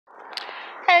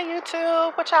Hey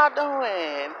YouTube, what y'all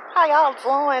doing? How y'all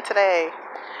doing today?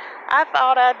 I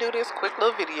thought I'd do this quick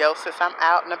little video since I'm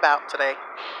out and about today.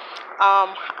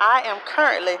 I am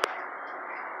currently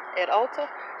at Ulta,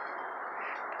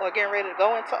 or getting ready to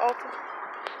go into Ulta.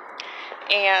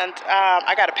 And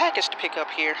I got a package to pick up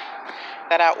here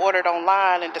that I ordered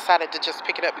online and decided to just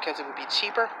pick it up because it would be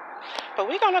cheaper. But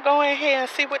we're gonna go in here and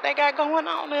see what they got going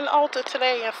on in Ulta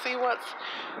today and see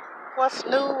what's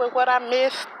new and what I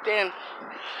missed and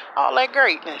all that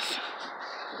greatness.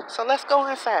 So let's go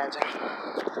inside, y'all.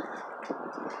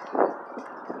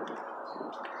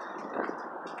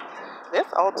 This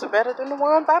Ulta better than the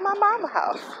one by my mama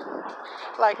house.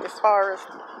 Like as far as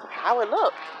how it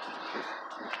looked.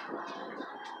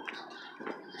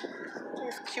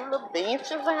 These cute little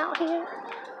benches out here.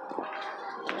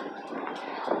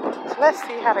 So let's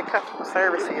see how the customer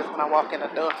service is when I walk in the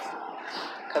door.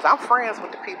 Because I'm friends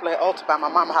with the people at Ulta by my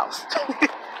mama house.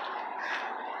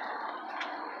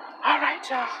 Alright,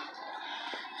 y'all.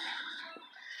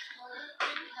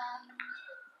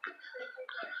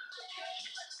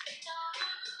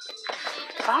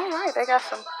 Alright, they got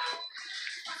some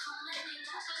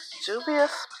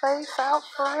Juvia's Place out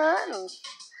front and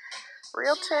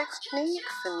Real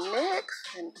Techniques and NYX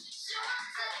and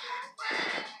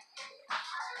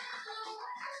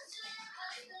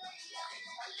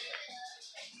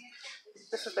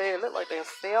this is it look like they're a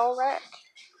sale rack.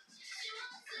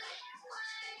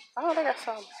 Oh, they got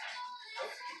some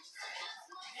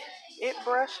It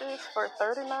brushes for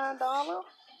 $39.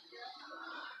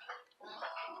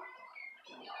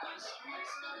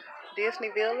 Disney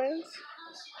Villains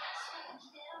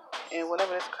and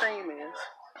whatever this cream is.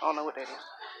 I don't know what that is.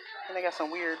 And they got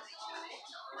some weird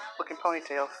looking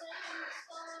ponytails.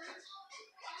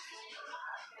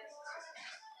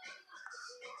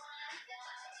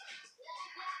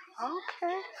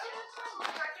 Okay.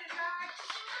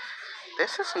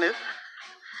 This is new.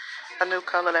 A new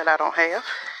color that I don't have.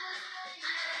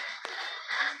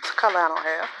 It's a color I don't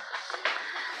have.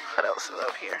 What else is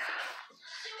up here?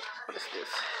 What is this?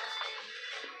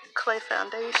 Clay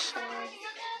foundation.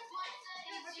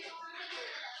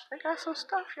 They got some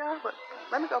stuff, y'all, but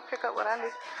let me go pick up what I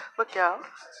need. Look, y'all.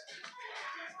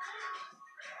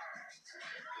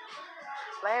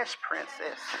 Lash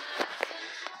Princess.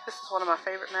 This is one of my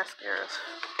favorite mascaras.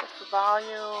 It's the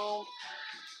volume,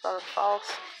 the false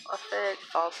effect,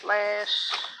 false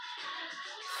lash,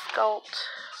 sculpt.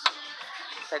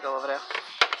 They go over there.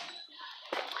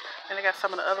 And they got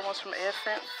some of the other ones from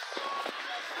Essence.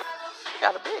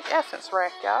 Got a big Essence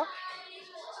rack, y'all.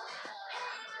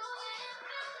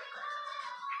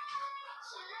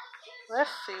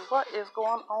 Let's see what is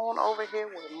going on over here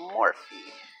with Morphe.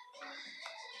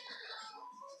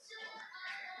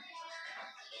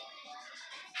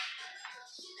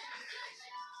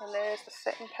 And there's the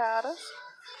setting powders.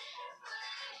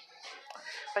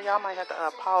 But y'all might have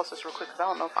to pause this real quick because I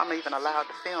don't know if I'm even allowed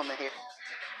to film in here.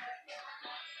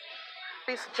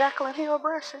 These Jaclyn Hill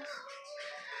brushes.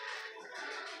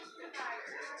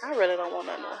 I really don't want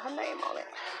nothing with her name on it.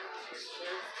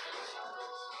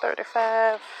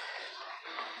 35G.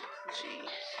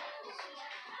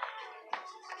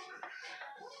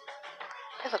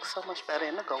 They look so much better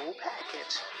in the gold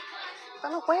package. They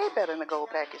look way better in the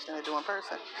gold package than they do in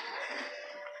person.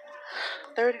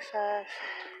 35H.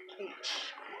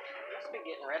 Be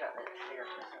getting rid of it here.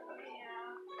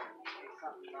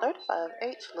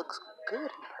 35H looks good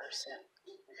in person.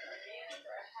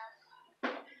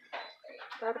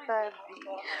 35V.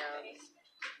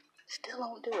 Still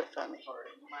don't do it for me.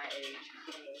 My age.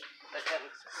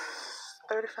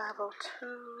 3502,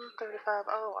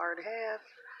 35O, already have.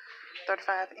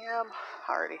 35M,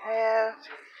 already have.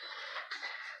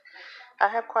 I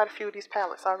have quite a few of these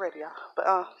palettes already, y'all. But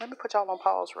let me put y'all on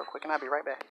pause real quick and I'll be right back.